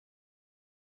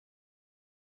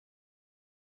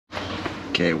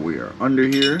Okay, we are under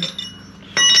here.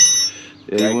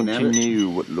 Anyone can know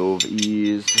what love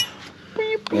is.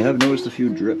 I have noticed a few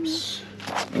drips.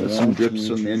 Some drips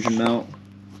on the engine mount.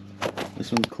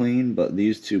 This one's clean, but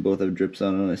these two both have drips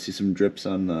on it. I see some drips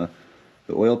on the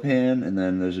oil pan, and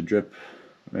then there's a drip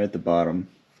right at the bottom.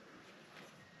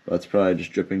 That's probably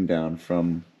just dripping down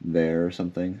from there or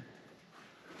something.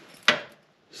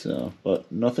 So,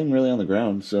 but nothing really on the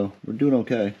ground, so we're doing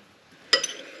okay.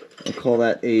 I'll call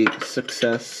that a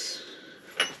success.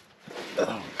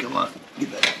 Oh, come on, get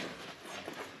that.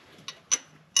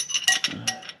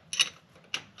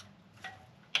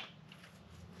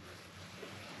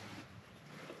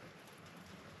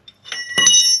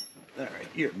 Alright,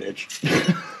 here, bitch.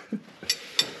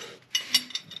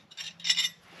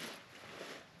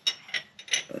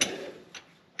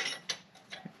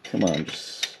 Come on,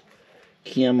 just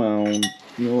come on,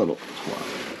 you little twat.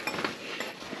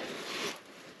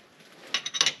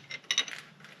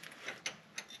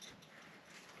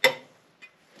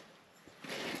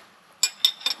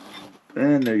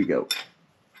 And there you go.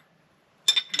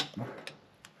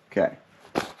 Okay.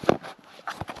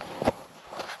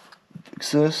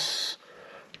 Fix this.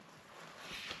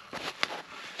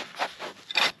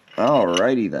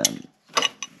 Alrighty then.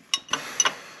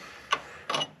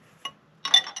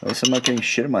 At least I'm not getting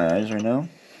shit in my eyes right now.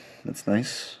 That's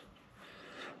nice.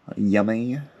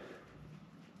 Yummy.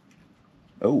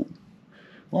 Oh.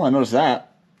 Well, I noticed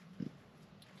that.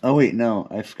 Oh wait, no,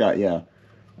 I forgot, yeah.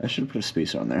 I should put a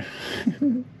spacer on there.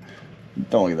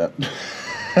 Don't look at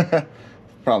that.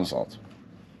 Problem solved.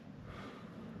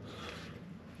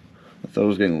 I thought it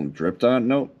was getting dripped on.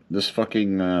 Nope. This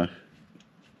fucking,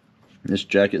 this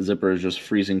jacket zipper is just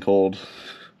freezing cold.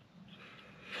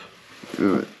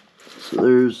 Alright. So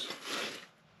there's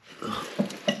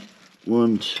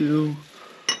 1, 2.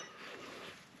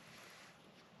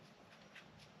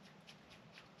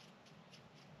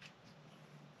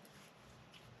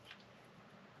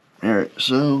 Alright,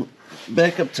 so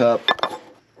back up top.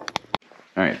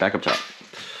 Alright, back up top.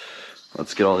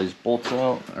 Let's get all these bolts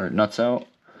out, or nuts out.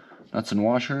 Nuts and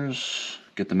washers.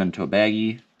 Get them into a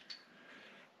baggie.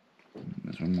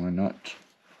 There's one more nut.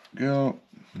 Go.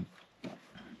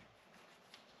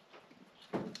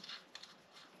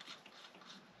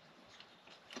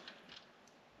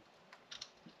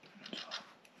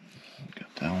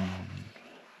 Got that one.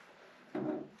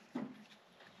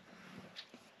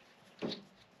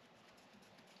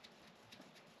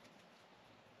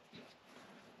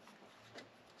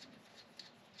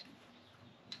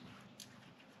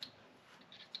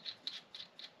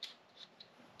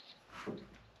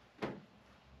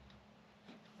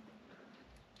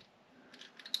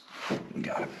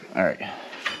 Got it. Alright.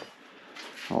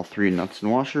 All 3 nuts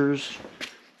and washers.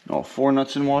 All 4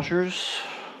 nuts and washers.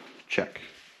 Check.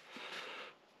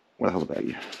 What the hell's a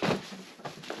baggie?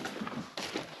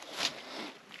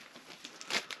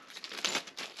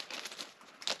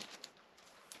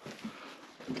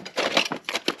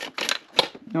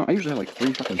 No, I usually have like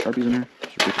 3 fucking Sharpies in there.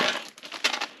 It's ridiculous.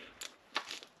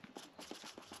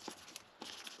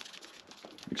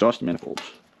 Exhaust manifolds.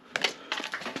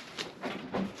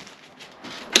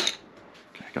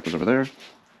 Okay, got those over there.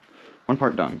 One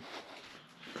part done.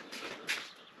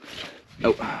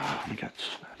 Oh, my God.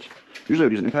 Usually I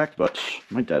would use an impact, but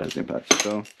my dad has the impact,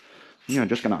 so I'm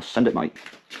just gonna send it my.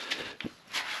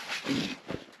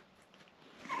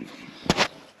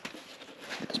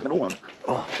 This middle one.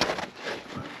 Oh.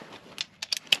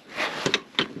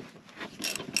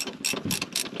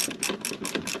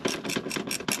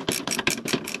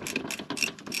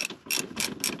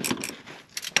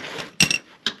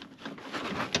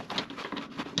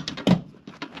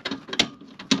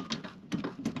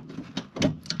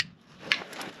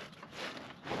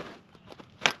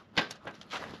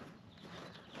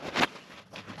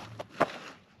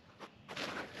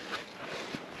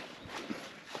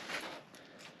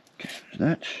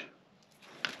 That.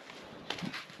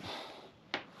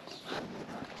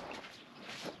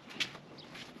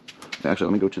 Actually,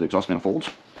 let me go to the exhaust manifolds,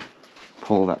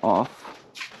 pull that off.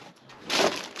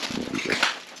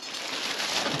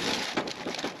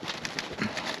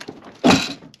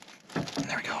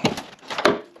 There we go.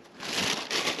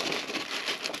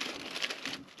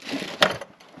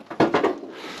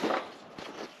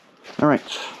 All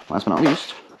right, last but not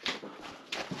least.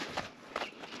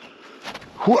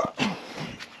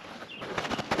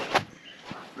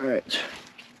 Alright.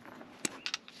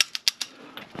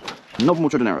 No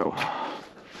mucho dinero.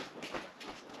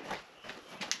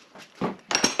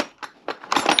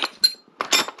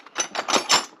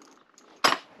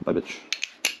 Bye, bitch.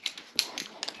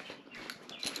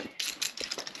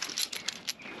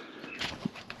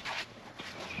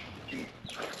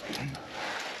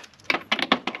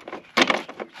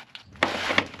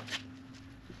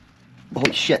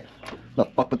 Holy shit. The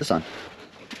fuck put this on?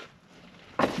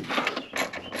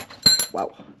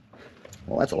 Wow.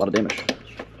 Well, that's a lot of damage.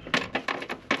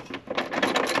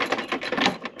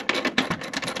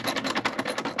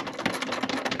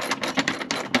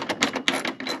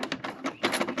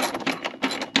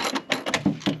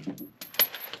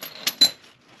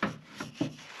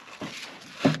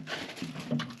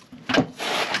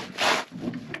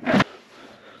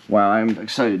 Wow, I'm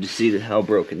excited to see how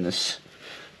broken this.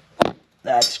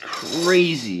 That's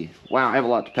crazy. Wow, I have a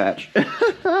lot to patch.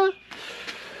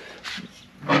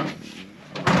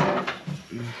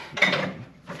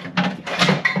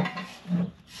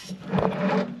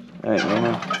 Alright,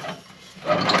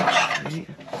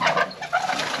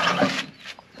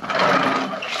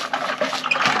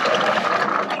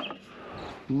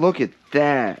 look at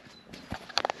that.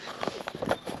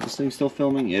 This thing's still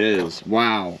filming? It is.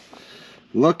 Wow.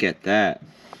 Look at that.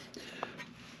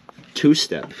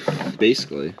 Two-step,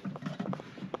 basically.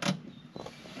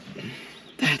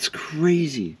 That's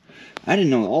crazy. I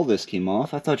didn't know all this came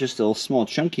off. I thought just a little small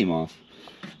chunk came off.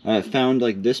 I found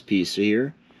like this piece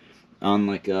here on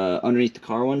like underneath the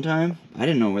car one time. I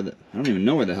don't even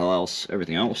know where the hell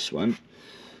everything else went.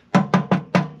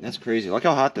 That's crazy. Look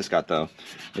how hot this got though.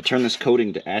 It turned this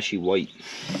coating to ashy white.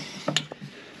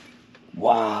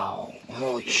 Wow.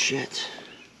 Holy shit.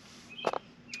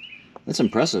 That's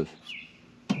impressive.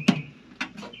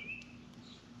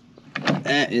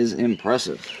 That is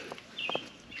impressive.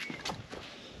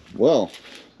 Well,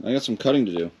 I got some cutting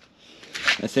to do.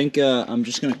 I think I'm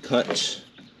just gonna cut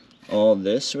all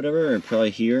this or whatever, and probably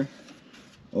here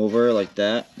over like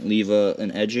that, leave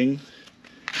an edging,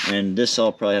 and this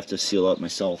I'll probably have to seal up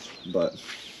myself, but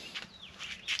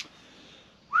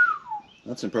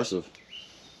that's impressive.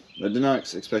 I did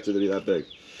not expect it to be that big.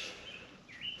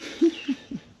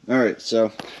 Alright, so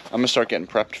I'm gonna start getting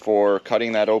prepped for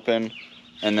cutting that open,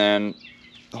 and then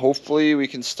hopefully we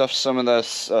can stuff some of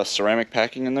this ceramic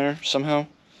packing in there somehow.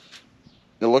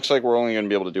 It looks like we're only going to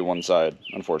be able to do one side,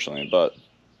 unfortunately,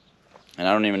 and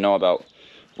I don't even know about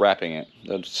wrapping it.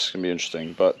 That's going to be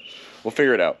interesting, but we'll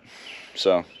figure it out.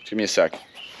 So, give me a sec.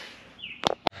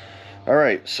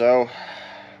 Alright, so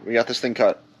we got this thing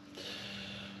cut.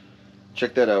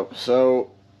 Check that out. So,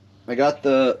 I got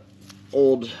the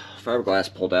old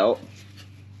fiberglass pulled out.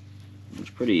 It's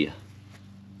pretty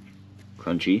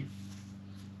crunchy.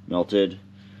 Melted,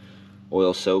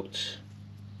 oil soaked.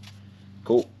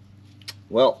 Cool.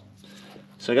 Well,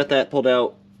 so I got that pulled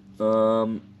out.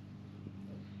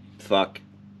 Fuck.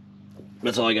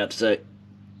 That's all I got to say.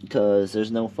 Because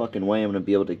there's no fucking way I'm going to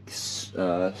be able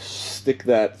to stick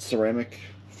that ceramic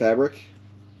fabric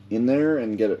in there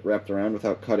and get it wrapped around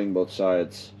without cutting both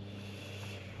sides.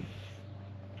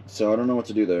 So I don't know what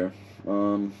to do there.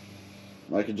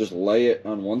 I could just lay it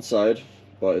on one side,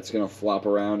 but it's going to flop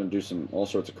around and do all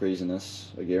sorts of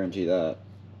craziness. I guarantee that.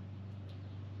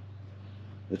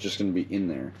 It's just going to be in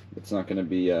there. It's not going to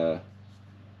be, it's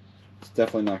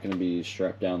definitely not going to be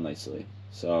strapped down nicely.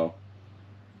 So,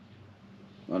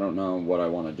 I don't know what I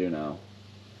want to do now.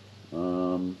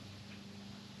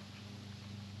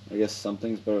 I guess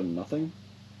something's better than nothing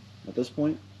at this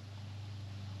point.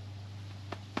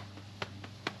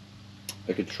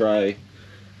 I could try.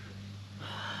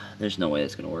 There's no way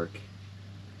it's going to work.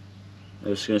 I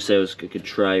was going to say I could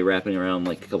try wrapping around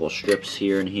like a couple of strips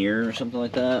here and here or something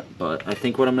like that, but I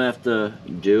think what I'm going to have to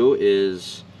do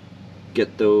is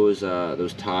get those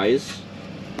ties.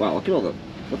 Wow, look at all the,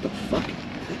 what the fuck?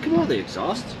 Look at all the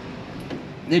exhaust.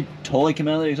 They totally came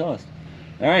out of the exhaust.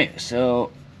 Alright,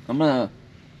 so I'm going to,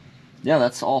 yeah,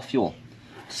 that's all fuel.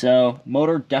 So,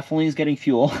 motor definitely is getting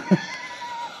fuel.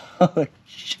 Holy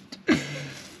shit.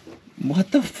 What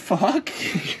the fuck?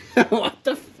 What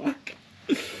the fuck?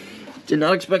 Did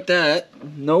not expect that.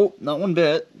 Nope, not one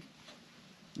bit.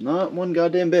 Not one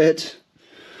goddamn bit.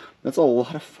 That's a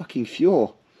lot of fucking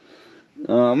fuel.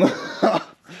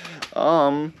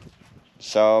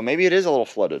 So maybe it is a little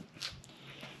flooded.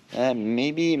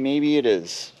 Maybe it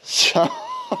is. So,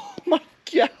 oh my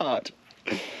god.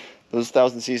 Those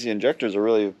 1000cc injectors are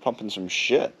really pumping some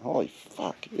shit. Holy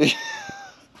fuck.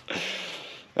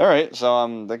 Alright,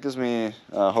 so that gives me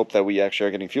hope that we actually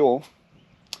are getting fuel.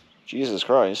 Jesus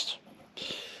Christ.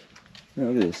 Oh,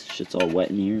 look at this. Shit's all wet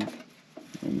in here.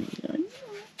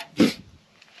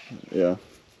 Yeah.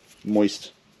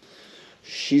 Moist.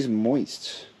 She's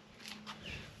moist.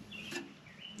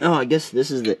 Oh, I guess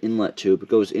this is the inlet tube. It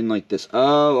goes in like this.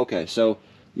 Oh, okay. So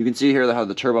you can see here how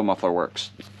the turbo muffler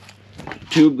works.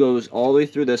 Tube goes all the way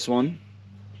through this one,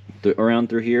 around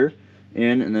through here,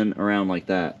 in, and then around like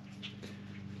that.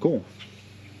 Cool.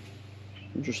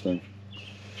 Interesting.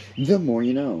 The more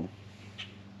you know.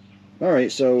 All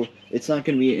right, so it's not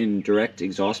going to be in direct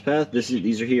exhaust path.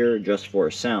 These are here just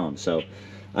for sound, so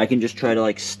I can just try to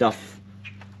like stuff,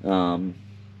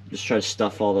 just try to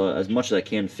stuff all the as much as I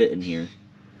can fit in here,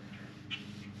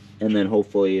 and then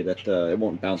hopefully that it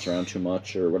won't bounce around too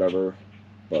much or whatever.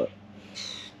 But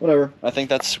whatever. I think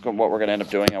that's what we're going to end up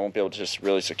doing. I won't be able to just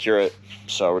really secure it,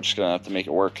 so we're just going to have to make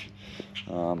it work.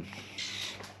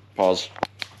 Pause.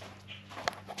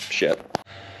 Shit.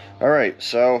 Alright,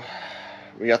 so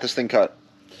we got this thing cut.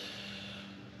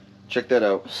 Check that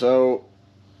out. So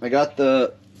I got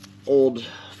the old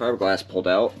fiberglass pulled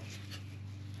out.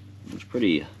 It's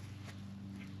pretty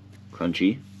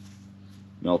crunchy,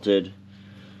 melted,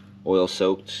 oil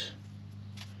soaked.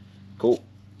 Cool.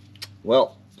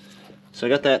 Well, so I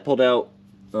got that pulled out.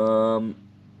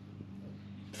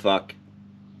 Fuck.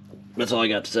 That's all I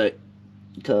got to say.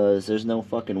 Because there's no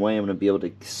fucking way I'm going to be able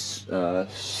to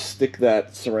stick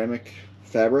that ceramic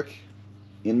fabric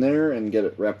in there and get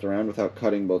it wrapped around without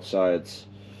cutting both sides.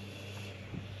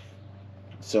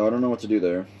 So I don't know what to do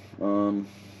there.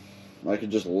 I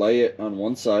could just lay it on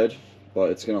one side,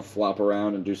 but it's going to flop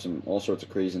around and do all sorts of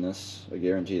craziness. I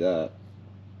guarantee that.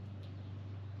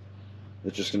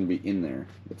 It's just going to be in there.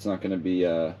 It's not going to be,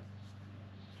 it's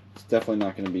definitely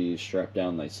not going to be strapped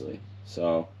down nicely.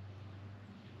 So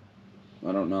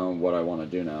I don't know what I want to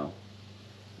do now.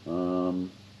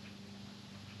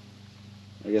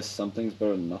 I guess something's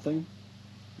better than nothing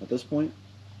at this point.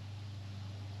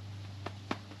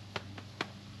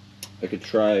 I could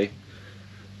try.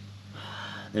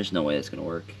 There's no way it's gonna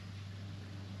work.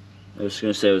 I was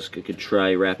gonna say I could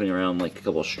try wrapping around like a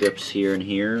couple strips here and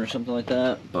here or something like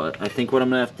that. But I think what I'm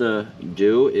gonna have to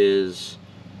do is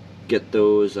get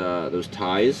those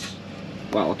ties.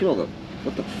 Wow, look at all the,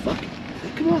 what the fuck?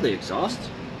 Look at all the exhaust.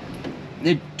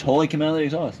 They totally came out of the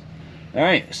exhaust.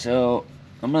 Alright, so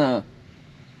I'm gonna,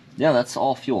 yeah, that's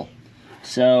all fuel.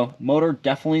 So motor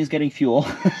definitely is getting fuel.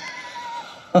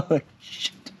 Holy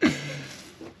shit.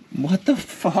 What the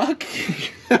fuck?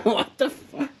 What the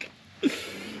fuck?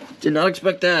 Did not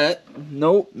expect that.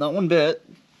 Nope, not one bit.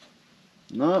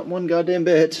 Not one goddamn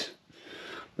bit.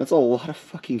 That's a lot of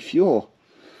fucking fuel.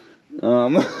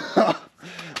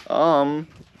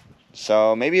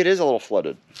 So maybe it is a little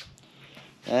flooded.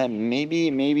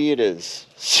 Maybe it is.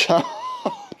 So,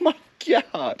 oh my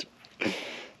god.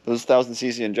 Those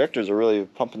 1000cc injectors are really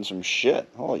pumping some shit.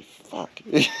 Holy fuck.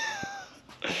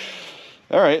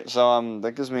 Alright, so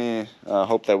that gives me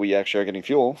hope that we actually are getting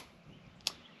fuel.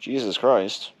 Jesus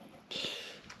Christ.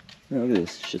 Oh, look at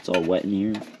this. Shit's all wet in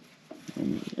here.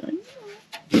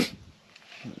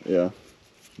 Yeah.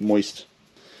 Moist.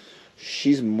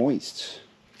 She's moist.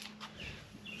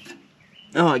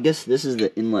 Oh, I guess this is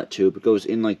the inlet tube. It goes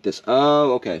in like this.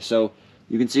 Oh, okay. So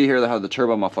you can see here how the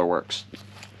turbo muffler works.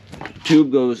 The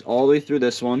tube goes all the way through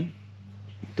this one,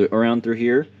 around through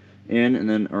here, in, and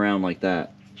then around like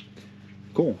that.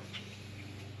 Cool.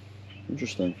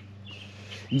 Interesting.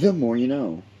 The more you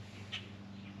know.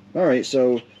 Alright,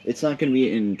 so it's not going to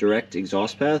be in direct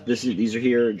exhaust path. These are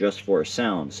here just for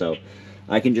sound. So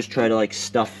I can just try to like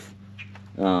stuff,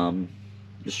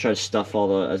 just try to stuff all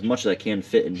the, as much as I can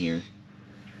fit in here.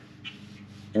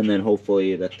 And then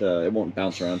hopefully that it won't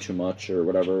bounce around too much or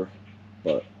whatever.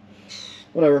 But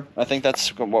whatever. I think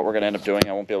that's what we're going to end up doing.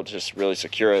 I won't be able to just really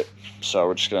secure it. So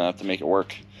we're just going to have to make it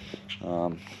work.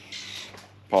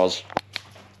 Pause.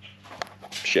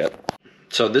 Shit.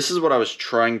 So this is what I was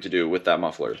trying to do with that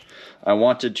muffler. I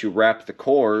wanted to wrap the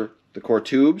core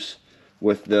tubes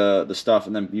with the stuff,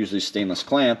 and then use these stainless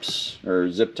clamps or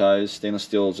zip ties, stainless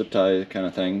steel zip tie kind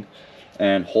of thing,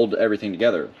 and hold everything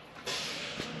together.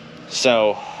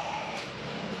 So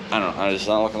I don't know. It's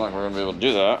not looking like we're gonna be able to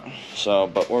do that. So,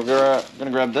 but we're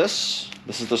gonna grab this.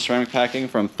 This is the ceramic packing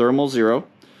from Thermal Zero.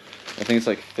 I think it's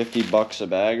like 50 bucks a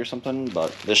bag or something,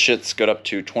 but this shit's good up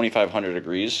to 2,500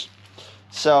 degrees.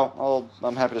 So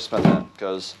I'm happy to spend that,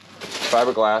 because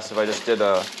fiberglass, if I just did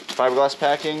a fiberglass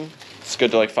packing, it's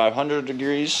good to like 500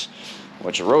 degrees,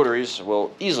 which rotaries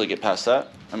will easily get past that.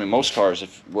 I mean, most cars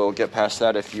will get past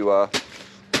that if you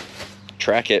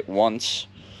track it once.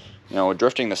 You know,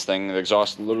 drifting this thing, the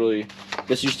exhaust literally,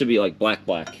 this used to be like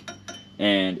black,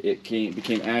 and it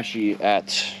became ashy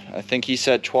at, I think he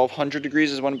said 1,200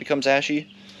 degrees is when it becomes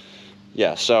ashy.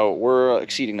 Yeah, so we're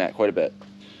exceeding that quite a bit.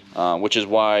 Which is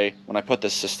why when I put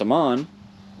this system on,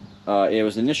 it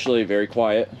was initially very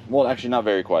quiet. Well, actually not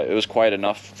very quiet. It was quiet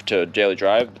enough to daily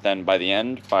drive, but then by the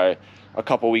end, by a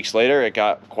couple weeks later, it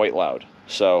got quite loud.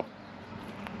 So,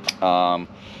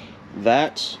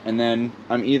 that, and then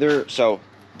so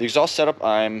the exhaust setup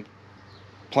I'm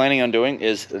planning on doing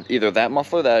is either that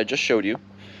muffler that I just showed you,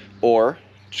 or,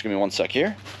 just give me one sec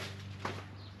here.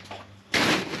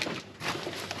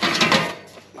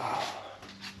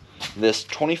 this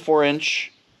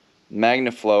 24-inch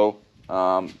MagnaFlow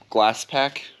glass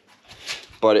pack,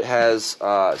 but it has,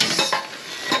 I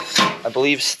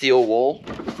believe, steel wool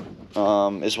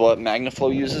is what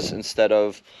MagnaFlow uses instead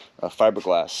of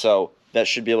fiberglass. So that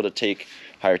should be able to take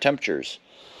higher temperatures.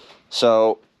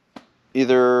 So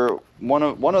either one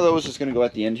of those is going to go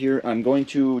at the end here. I'm going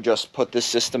to just put this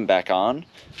system back on,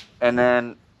 and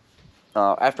then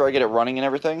after I get it running and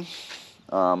everything,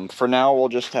 for now we'll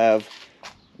just have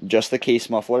just the case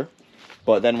muffler.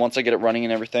 But then once I get it running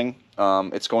and everything,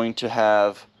 it's going to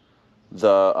have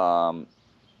the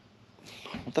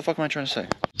what the fuck am I trying to say?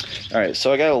 Alright,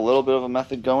 so I got a little bit of a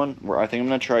method going where I think I'm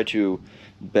going to try to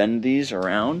bend these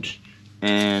around,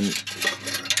 and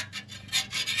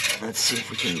let's see if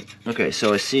we can. Okay,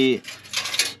 so I see.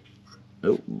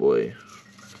 Oh boy.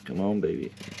 Come on,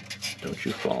 baby. Don't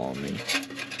you fall on me.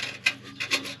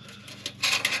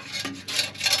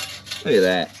 Look at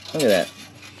that. Look at that.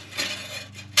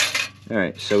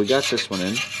 Alright, so we got this one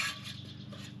in.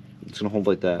 It's going to hold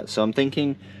like that. So I'm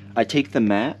thinking I take the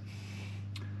mat.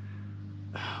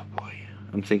 Oh boy.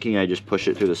 I'm thinking I just push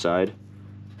it to the side.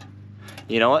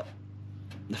 You know what?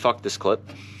 Fuck this clip.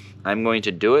 I'm going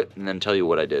to do it and then tell you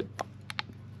what I did.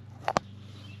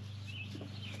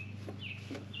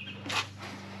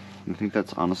 I think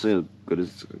that's honestly as good as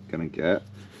it's gonna get,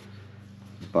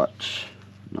 but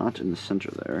not in the center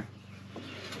there.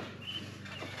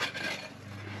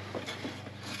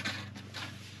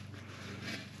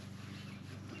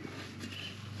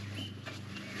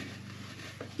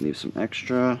 Leave some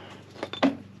extra.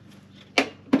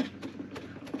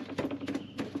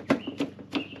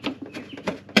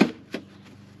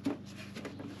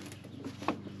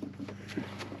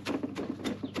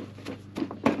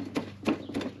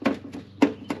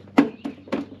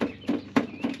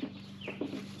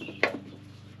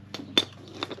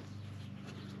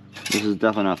 This is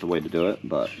definitely not the way to do it,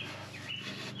 but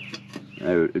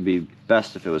it would be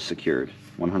best if it was secured.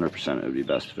 100% it would be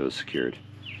best if it was secured.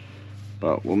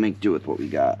 But we'll make do with what we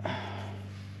got.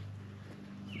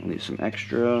 I'll leave some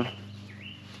extra.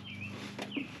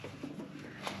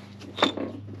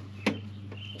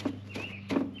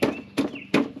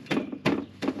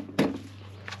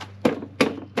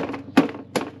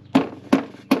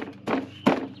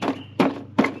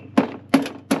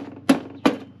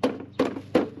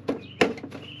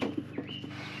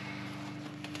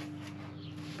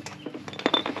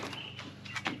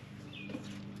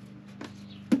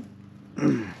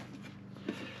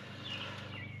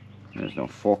 There's no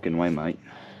fucking way, mate.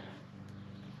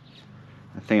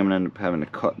 I think I'm gonna end up having to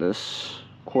cut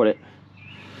it.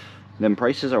 Them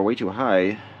prices are way too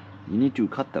high. You need to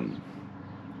cut them.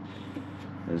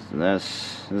 This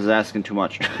is asking too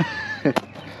much.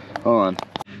 Hold on.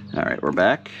 Alright, we're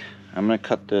back. I'm gonna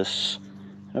cut this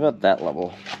about that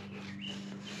level.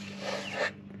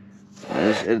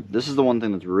 This is the one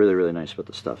thing that's really, really nice about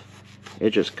this stuff. It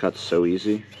just cuts so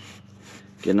easy.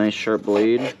 Get a nice sharp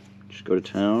blade. Just go to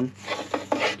town.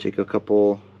 Take a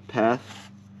couple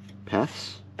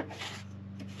paths.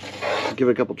 Give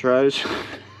it a couple tries.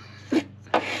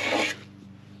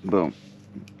 Boom.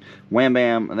 Wham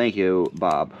bam. Thank you,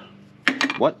 Bob.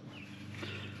 What?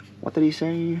 What did he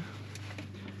say?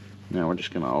 Now we're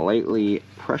just gonna lightly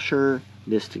pressure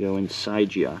this to go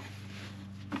inside ya.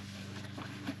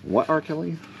 What, R.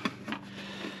 Kelly?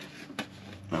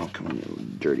 Oh, come on,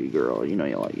 you dirty girl. You know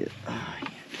you like it.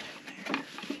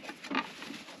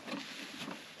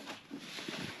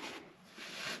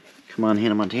 Come on,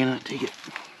 Hannah Montana, take it.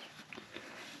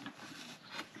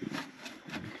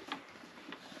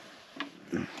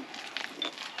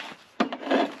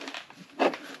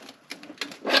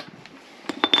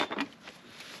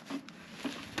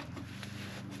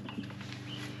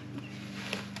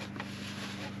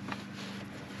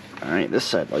 Alright, this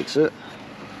side likes it.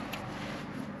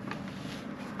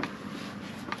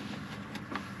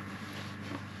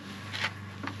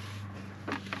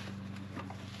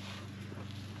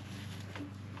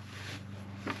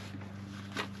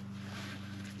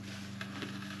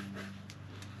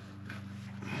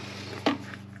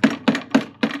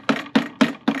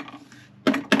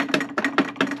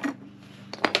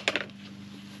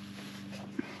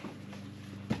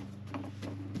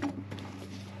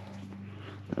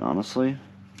 And honestly,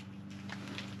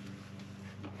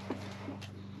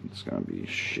 it's gonna be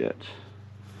shit.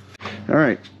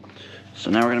 Alright, so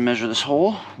now we're gonna measure this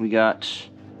hole. We got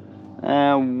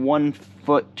 1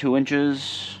 foot 2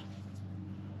 inches.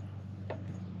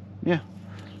 Yeah,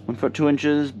 1 foot 2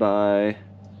 inches by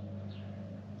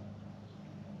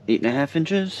 8.5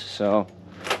 inches. So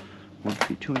 1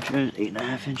 feet 2 inches,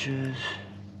 8.5 inches.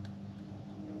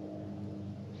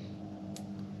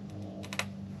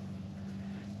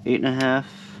 8.5.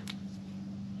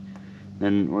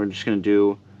 Then we're just gonna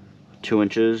do 2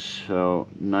 inches, so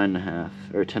 9.5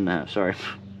 or 10.5. Sorry.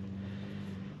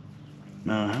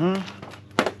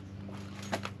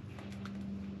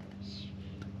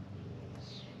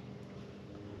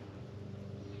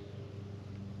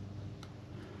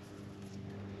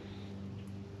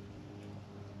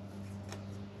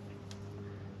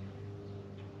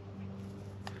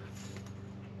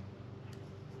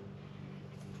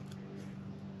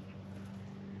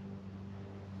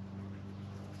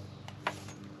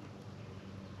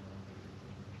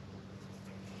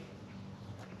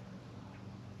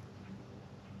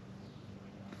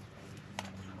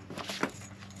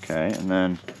 Okay, and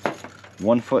then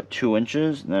 1 foot 2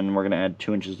 inches, and then we're gonna add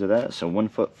 2 inches to that, so 1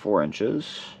 foot 4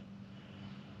 inches.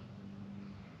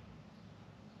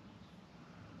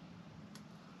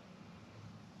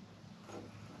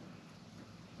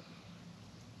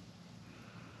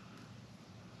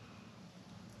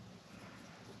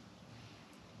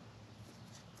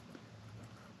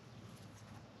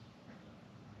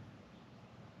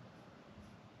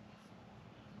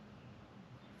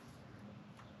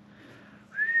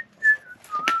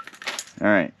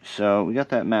 Alright, so we got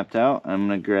that mapped out. I'm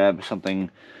going to grab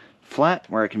something flat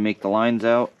where I can make the lines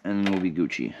out, and then we'll be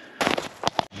Gucci.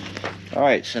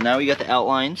 Alright, so now we got the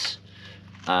outlines.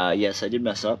 Yes, I did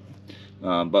mess up.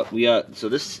 But we got, so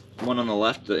this one on the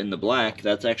left, in the black,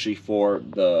 that's actually for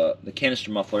the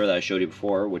canister muffler that I showed you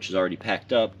before, which is already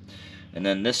packed up. And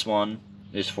then this one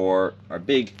is for our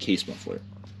big case muffler.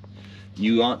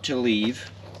 You want to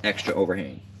leave extra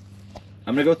overhang.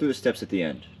 I'm gonna go through the steps at the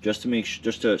end, just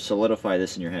to solidify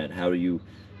this in your head. How do you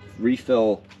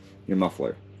refill your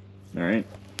muffler? All right.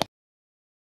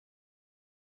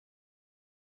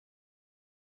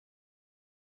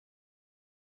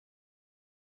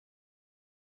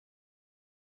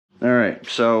 All right.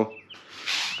 So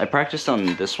I practiced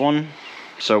on this one.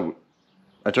 So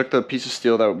I took the piece of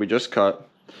steel that we just cut,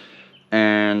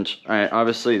 and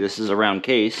obviously this is a round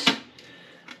case.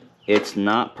 It's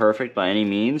not perfect by any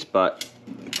means, but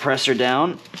press her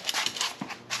down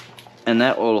and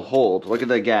that will hold. Look at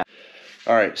the gap.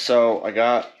 Alright, so I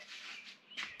got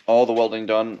all the welding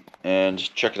done, and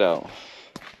check it out.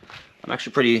 I'm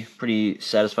actually pretty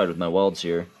satisfied with my welds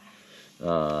here.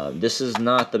 This is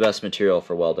not the best material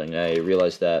for welding. I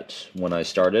realized that when I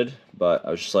started, but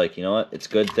I was just like, you know what, it's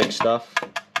good thick stuff.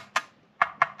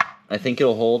 I think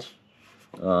it'll hold.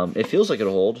 It feels like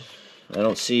it'll hold. I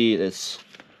don't see it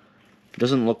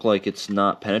doesn't look like it's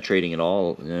not penetrating at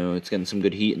all. You know, it's getting some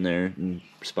good heat in there in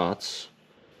spots.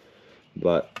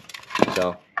 But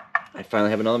so I finally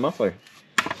have another muffler.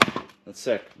 That's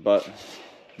sick. But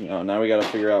you know, now we got to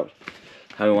figure out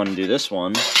how we want to do this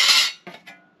one.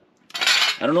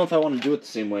 I don't know if I want to do it the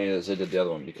same way as I did the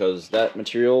other one, because that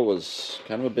material was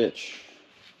kind of a bitch.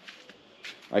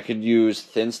 I could use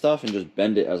thin stuff and just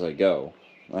bend it as I go.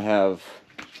 I have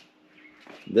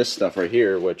this stuff right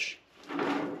here, which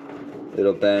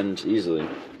it'll bend easily,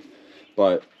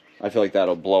 but I feel like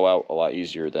that'll blow out a lot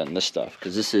easier than this stuff,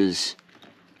 because this is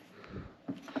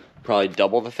probably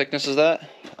double the thickness of that.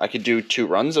 I could do 2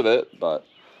 runs of it, but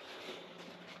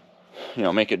you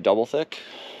know, make it double thick,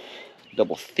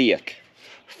 double thick.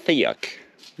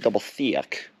 Double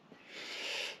thick.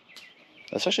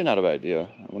 That's actually not a bad idea.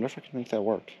 I wonder if I can make that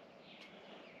work.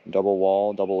 Double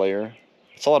wall, double layer.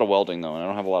 It's a lot of welding though, and I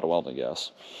don't have a lot of welding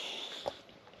gas.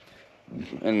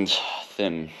 And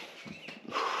thin.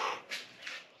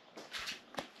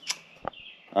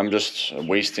 I'm just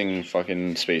wasting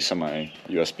fucking space on my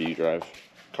USB drive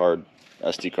card,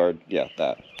 SD card. Yeah,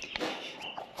 that.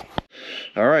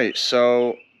 Alright,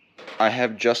 so I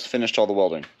have just finished all the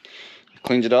welding.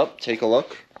 Cleaned it up, take a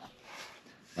look.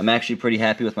 I'm actually pretty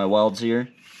happy with my welds here.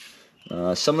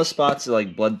 Some of the spots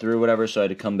like bled through, whatever, so I had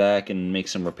to come back and make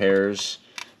some repairs.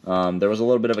 There was a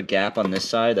little bit of a gap on this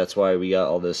side, that's why we got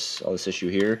all this issue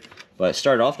here. But it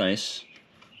started off nice,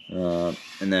 and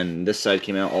then this side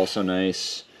came out also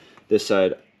nice. This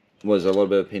side was a little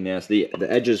bit of a pain in the ass.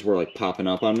 The edges were like popping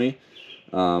up on me.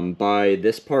 By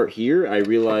this part here, I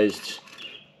realized,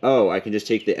 oh, I can just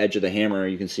take the edge of the hammer.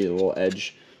 You can see the little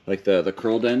edge, like the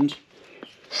curled end,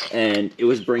 and it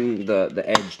was bringing the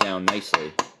edge down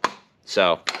nicely.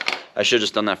 So I should have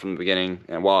just done that from the beginning,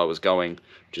 and while I was going,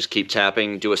 just keep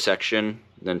tapping, do a section,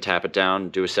 then tap it down,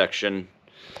 do a section.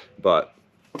 But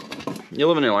you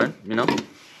live and you learn, you know.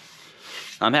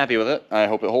 I'm happy with it. I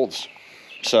hope it holds.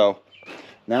 So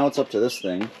now it's up to this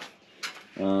thing.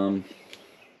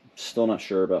 Still not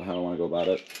sure about how I want to go about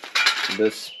it.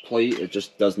 This plate, it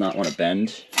just does not want to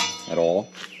bend at all.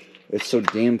 It's so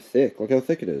damn thick. Look how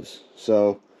thick it is.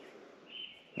 So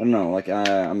don't know, like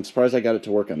I'm surprised I got it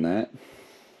to work on that.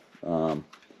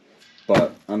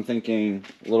 But I'm thinking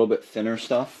a little bit thinner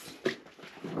stuff.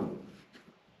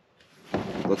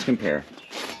 Let's compare.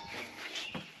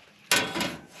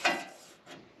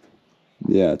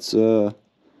 Yeah, it's a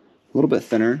little bit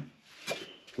thinner.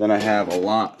 Then I have a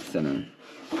lot thinner.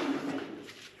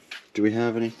 Do we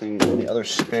have any other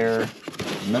spare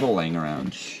metal laying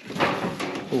around?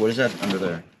 Oh, what is that under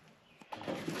there?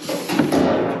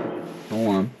 Hold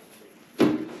on.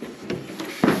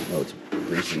 Oh, it's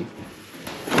greasy.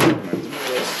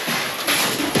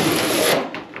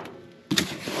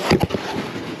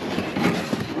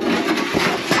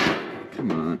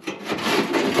 Come on.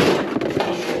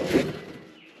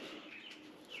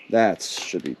 That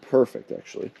should be perfect,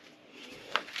 actually.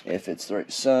 If it's the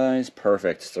right size,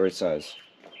 perfect. It's the right size.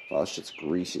 Wow, this shit's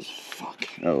greasy as fuck.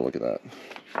 Oh, look at that.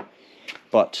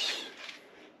 But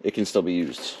it can still be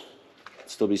used.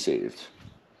 Still be saved.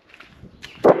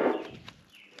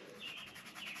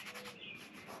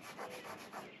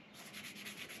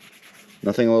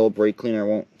 Nothing a little brake cleaner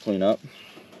won't clean up.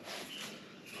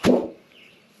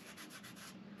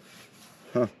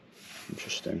 Huh.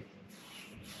 Interesting.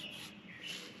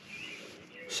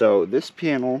 So this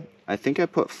panel, I think I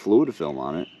put fluid film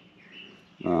on it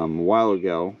a while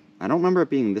ago. I don't remember it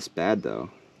being this bad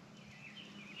though.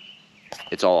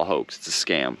 It's all a hoax. It's a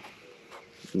scam.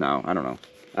 No, I don't know.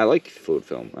 I like fluid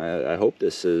film. I hope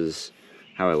this is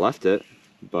how I left it,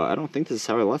 but I don't think this is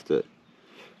how I left it.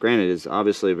 Granted, it's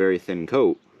obviously a very thin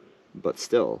coat, but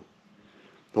still.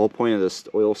 The whole point of this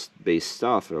oil-based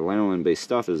stuff, or lanolin-based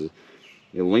stuff, is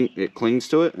it clings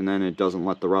to it, and then it doesn't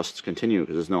let the rust continue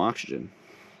because there's no oxygen.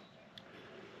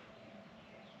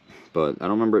 But I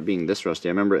don't remember it being this rusty.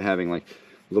 I remember it having like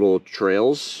little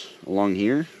trails along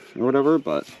here or whatever,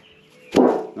 but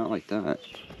not like that.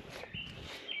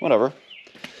 Whatever.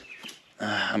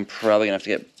 I'm probably gonna have to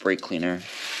get brake cleaner.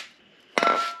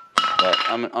 But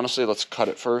honestly, let's cut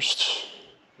it first.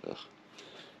 Ugh.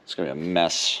 It's gonna be a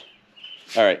mess.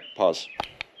 Alright, pause.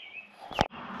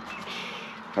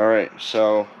 Alright,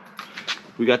 so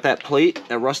we got that plate,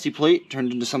 that rusty plate,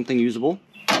 turned into something usable.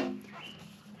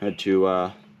 Had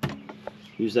to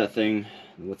use that thing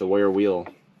with a wire wheel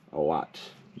a lot,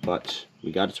 but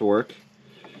we got it to work.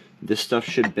 This stuff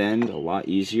should bend a lot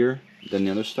easier than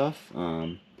the other stuff.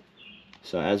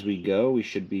 So as we go, we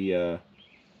should be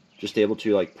just able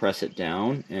to like press it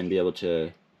down and be able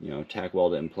to, you know, tack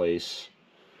weld it in place.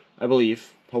 I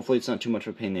believe. Hopefully it's not too much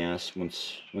of a pain in the ass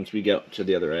once we get to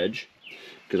the other edge.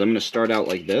 Because I'm going to start out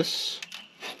like this,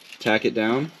 tack it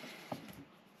down,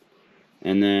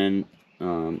 and then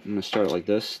I'm going to start it like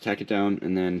this, tack it down,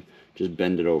 and then just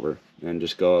bend it over, and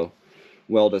just go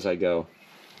weld as I go.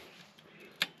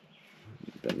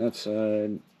 Bend that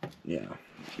side, yeah,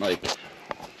 like,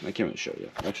 I can't really show you,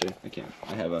 actually, I can't,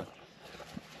 I have a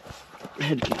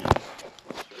head cam,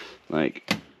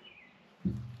 like,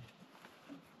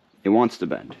 it wants to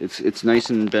bend, it's nice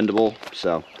and bendable,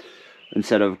 so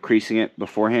instead of creasing it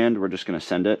beforehand, we're just going to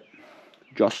send it.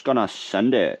 Just gonna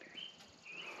send it.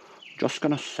 Just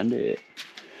gonna send it.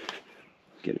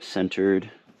 Get it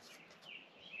centered.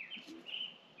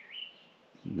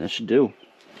 And that should do.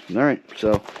 Alright,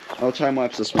 so I'll time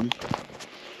lapse this one.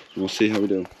 And we'll see how we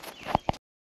do.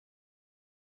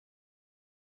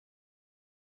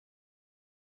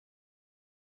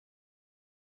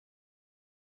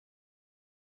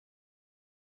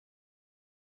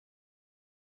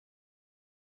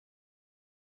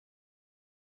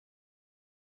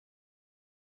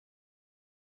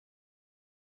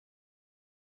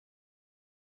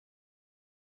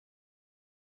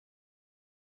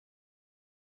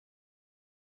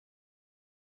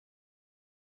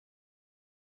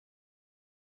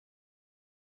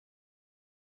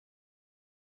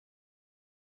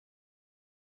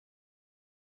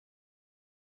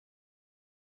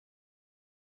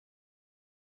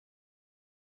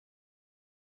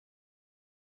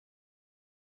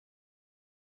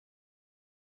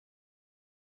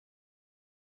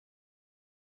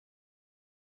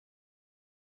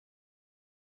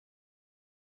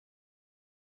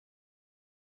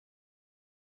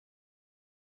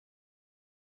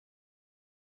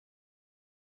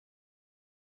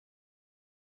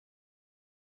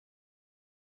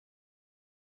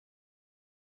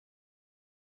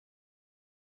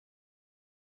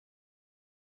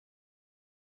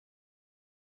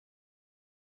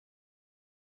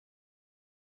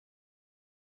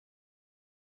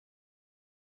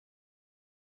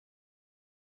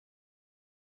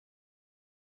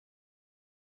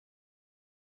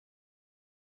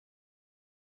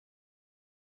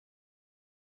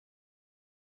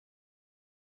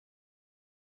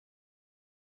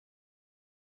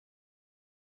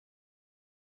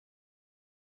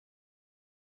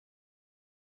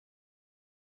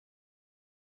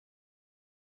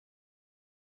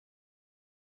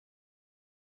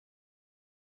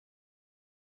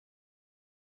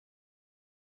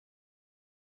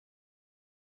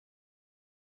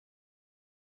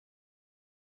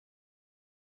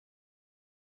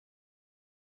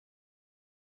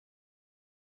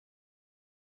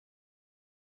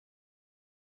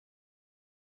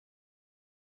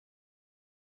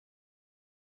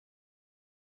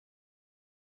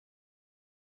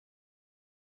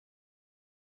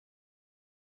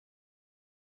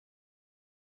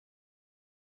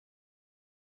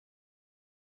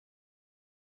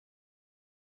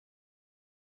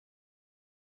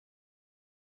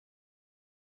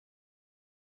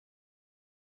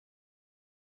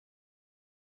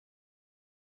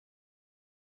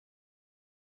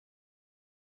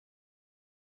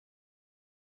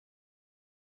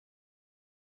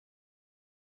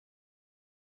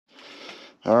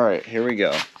 Alright, here we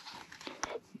go.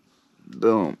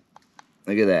 Boom.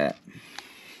 Look at that.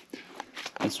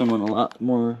 This one went a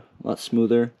lot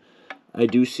smoother. I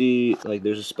do see, like,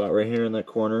 there's a spot right here in that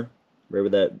corner, right where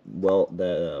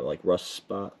that like rust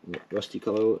spot, rusty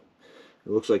color.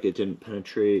 It looks like it didn't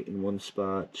penetrate in one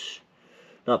spot.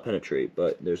 Not penetrate,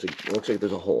 but it looks like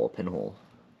there's a hole, a pinhole.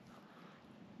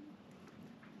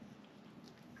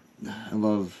 I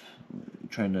love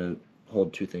trying to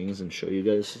hold two things and show you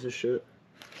guys this shit.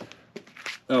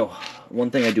 Oh,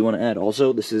 one thing I do want to add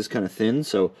also, this is kind of thin,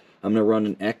 so I'm going to run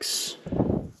an X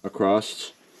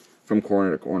across from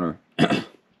corner to corner.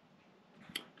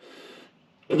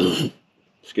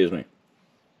 Excuse me.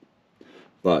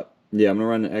 But, yeah, I'm going to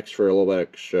run an X for a little bit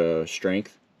extra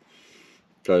strength.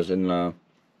 Because in the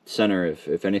center,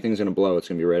 if anything's going to blow, it's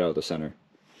going to be right out of the center.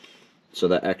 So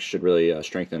that X should really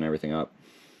strengthen everything up.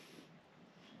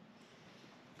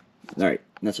 Alright,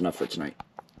 that's enough for tonight.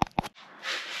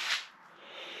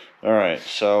 Alright,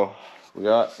 so we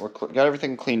got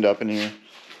everything cleaned up in here.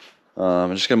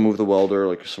 I'm just gonna move the welder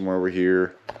like somewhere over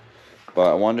here.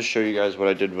 But I wanted to show you guys what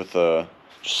I did with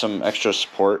just some extra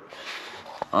support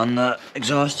on the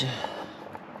exhaust.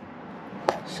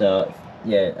 So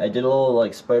yeah, I did a little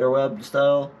like spiderweb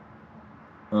style,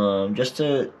 just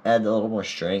to add a little more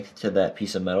strength to that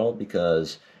piece of metal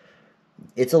because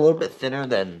it's a little bit thinner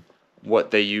than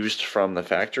what they used from the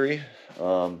factory.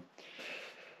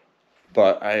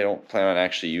 But I don't plan on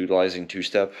actually utilizing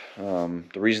two-step. The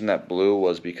reason that blew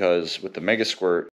was because with the Mega Squirt,